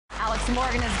Alex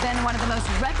Morgan has been one of the most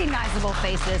recognizable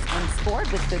faces in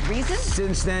sport with good reason.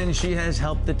 Since then, she has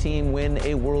helped the team win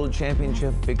a world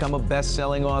championship, become a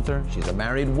best-selling author. She's a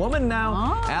married woman now.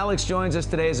 Oh. Alex joins us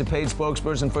today as a paid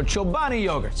spokesperson for Chobani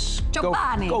Yogurts.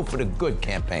 Chobani. Go for the good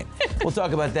campaign. We'll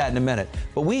talk about that in a minute.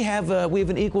 But we have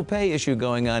an equal pay issue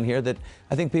going on here that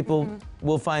I think people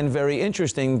will find very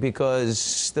interesting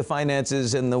because the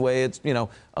finances and the way it's,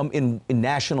 in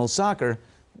national soccer,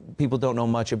 people don't know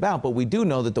much about, but we do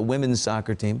know that the women's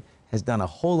soccer team has done a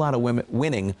whole lot of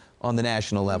winning on the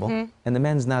national level, and the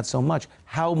men's not so much.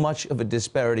 How much of a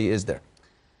disparity is there?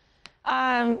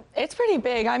 It's pretty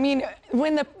big. I mean,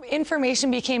 when the information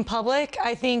became public,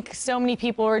 I think so many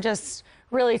people were just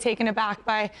really taken aback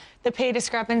by the pay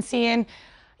discrepancy. And,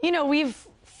 we've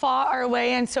fought our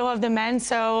way, and so have the men.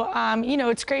 So,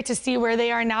 it's great to see where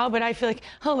they are now, but I feel like,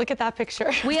 oh, look at that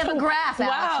picture. We have a graph,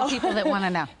 Alex, wow. for people that want to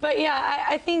know. But yeah,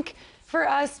 I think for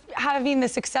us, having the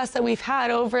success that we've had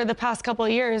over the past couple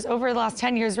of years, over the last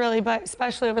 10 years really, but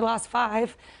especially over the last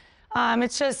 5,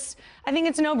 it's just, I think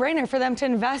it's a no-brainer for them to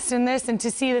invest in this and to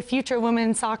see the future of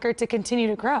women's soccer to continue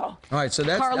to grow. All right, so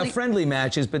that's a friendly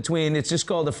match is between, it's just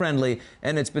called a friendly,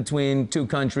 and it's between two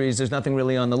countries. There's nothing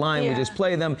really on the line. We just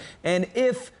play them. And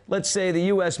if, let's say, the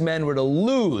U.S. men were to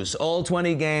lose all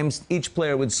 20 games, each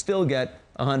player would still get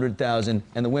 $100,000,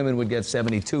 and the women would get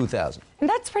 $72,000. And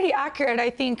that's pretty accurate, I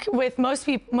think, with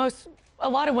a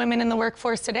lot of women in the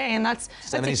workforce today, and that's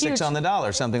 76 a huge, on the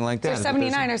dollar, something like that. Or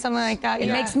 79 or something like that.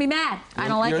 It makes me mad. I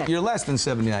don't like it. You're less than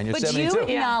 79. You're 72. But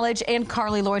you acknowledge, and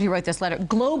Carly Lloyd, who wrote this letter,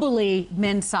 globally,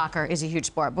 men's soccer is a huge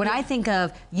sport. When I think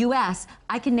of U.S.,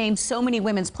 I can name so many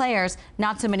women's players,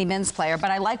 not so many men's players,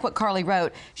 but I like what Carly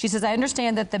wrote. She says, I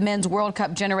understand that the Men's World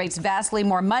Cup generates vastly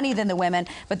more money than the women,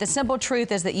 but the simple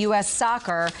truth is that U.S.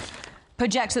 soccer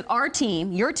projects that our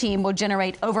team, your team, will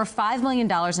generate over $5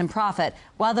 million in profit,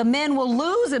 while the men will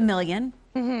lose $1 million.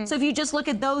 So if you just look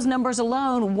at those numbers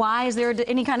alone, why is there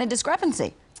any kind of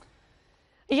discrepancy?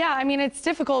 Yeah, I mean, it's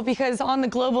difficult because on the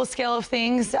global scale of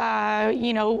things,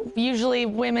 usually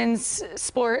women's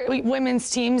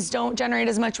teams don't generate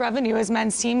as much revenue as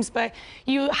men's teams, but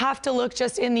you have to look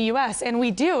just in the U.S., and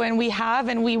we do, and we have,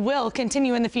 and we will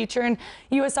continue in the future, and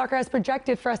U.S. soccer has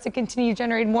projected for us to continue to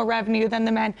generate more revenue than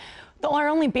the men. Our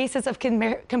only basis of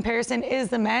comparison is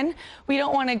the men. We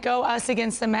don't want to go us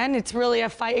against the men. It's really a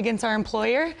fight against our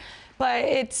employer.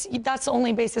 But that's the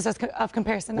only basis of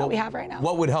comparison that we have right now.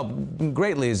 What would help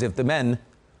greatly is if the men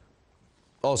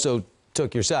also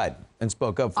took your side and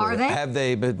spoke up for you. Have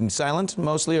they been silent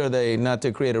mostly, or are they, not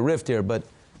to create a rift here, but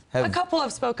a couple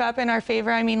have spoke up in our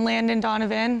favor. I mean, Landon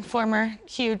Donovan, former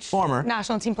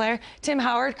national team player. Tim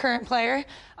Howard, current player.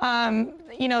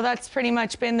 That's pretty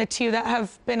much been the two that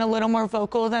have been a little more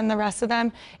vocal than the rest of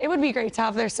them. It would be great to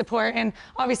have their support. And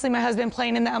obviously my husband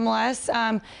playing in the MLS,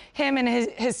 him and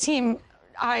his team,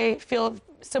 I feel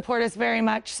support us very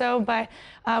much so, but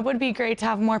would be great to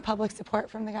have more public support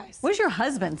from the guys. What does your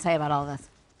husband say about all this?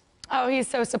 Oh, he's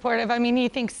so supportive. I mean, he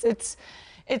thinks it's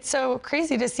so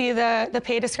crazy to see the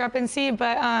pay discrepancy,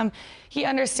 but he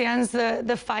understands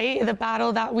the fight, the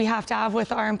battle that we have to have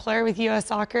with our employer, with U.S.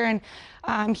 Soccer,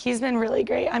 and he's been really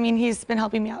great. I mean, he's been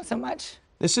helping me out so much.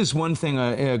 This is one thing,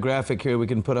 a graphic here we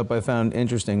can put up I found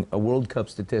interesting, a World Cup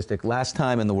statistic. Last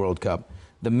time in the World Cup,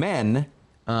 the men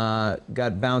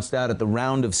got bounced out at the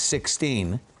round of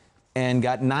 16 and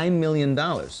got $9 million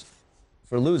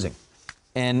for losing.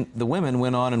 And the women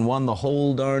went on and won the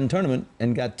whole darn tournament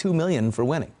and got $2 million for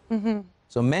winning.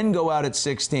 So men go out at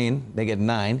 16, they get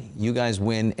 9. You guys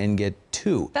win and get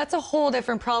 2. That's a whole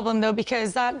different problem, though,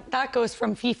 because that goes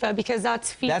from FIFA, because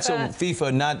that's FIFA. That's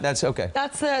FIFA, that's okay.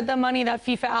 That's the money that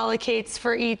FIFA allocates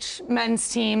for each men's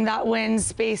team that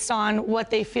wins based on what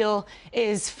they feel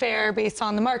is fair, based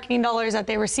on the marketing dollars that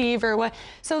they receive or what.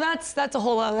 So that's a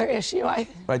whole other issue. Right.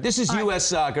 This is U.S.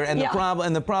 soccer, and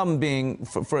the problem being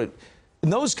for in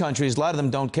those countries, a lot of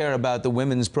them don't care about the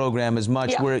women's program as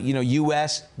much. Where,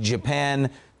 U.S.,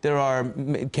 Japan, there are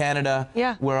Canada,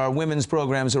 where our women's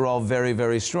programs are all very,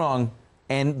 very strong.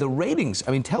 And the ratings,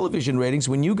 I mean, television ratings,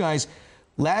 when you guys,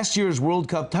 last year's World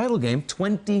Cup title game,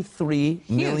 23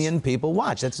 million people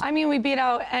watched. I mean, we beat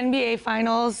out NBA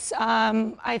Finals,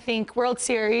 I think World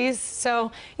Series.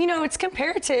 So, it's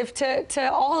comparative to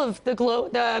all of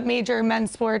the major men's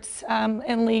sports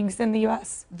and leagues in the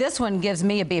U.S. This one gives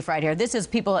me a beef right here. This is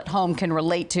people at home can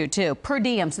relate to, too. Per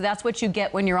diem, so that's what you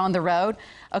get when you're on the road.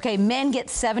 Okay, men get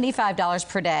 $75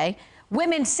 per day.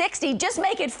 Women, 60. Just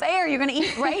make it fair. You're going to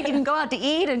eat great. You can go out to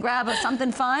eat and grab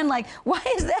something fun. Like, why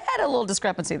is that a little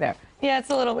discrepancy there? Yeah, it's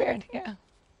a little weird, yeah.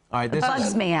 All right, It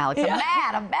bugs me, Alex.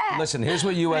 I'm mad. Listen, here's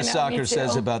what U.S. I know, Soccer me too.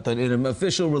 says about in an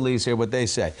official release here, what they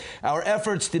say. Our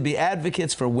efforts to be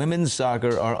advocates for women's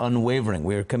soccer are unwavering.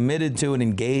 We are committed to and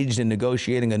engaged in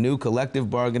negotiating a new collective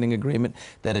bargaining agreement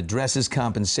that addresses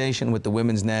compensation with the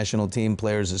Women's National Team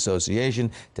Players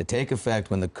Association to take effect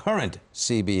when the current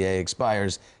CBA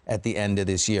expires at the end of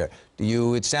this year.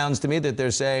 It sounds to me that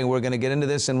they're saying we're going to get into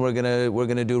this and we're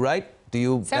going to do right. Do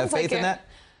you have faith in that?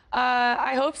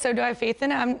 I hope so. Do I have faith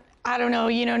in it? I don't know.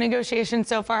 You know, negotiations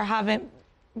so far haven't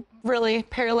really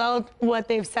paralleled what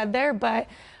they've said there, but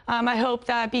I hope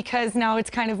that because now it's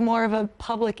kind of more of a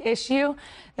public issue,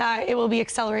 that it will be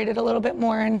accelerated a little bit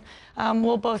more, and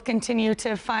we'll both continue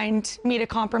to meet a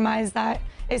compromise that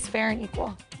is fair and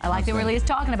equal. I like that we're at least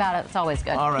talking about it. It's always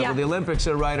good. All right, Yeah. well, the Olympics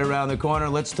are right around the corner.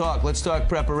 Let's talk. Let's talk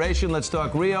preparation. Let's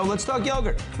talk Rio. Let's talk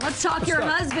yogurt. Let's talk your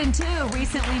husband, too.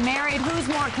 Recently married. Who's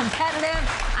more competitive?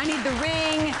 I need the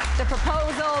ring, the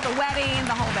proposal, the wedding,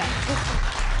 the whole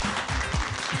bit.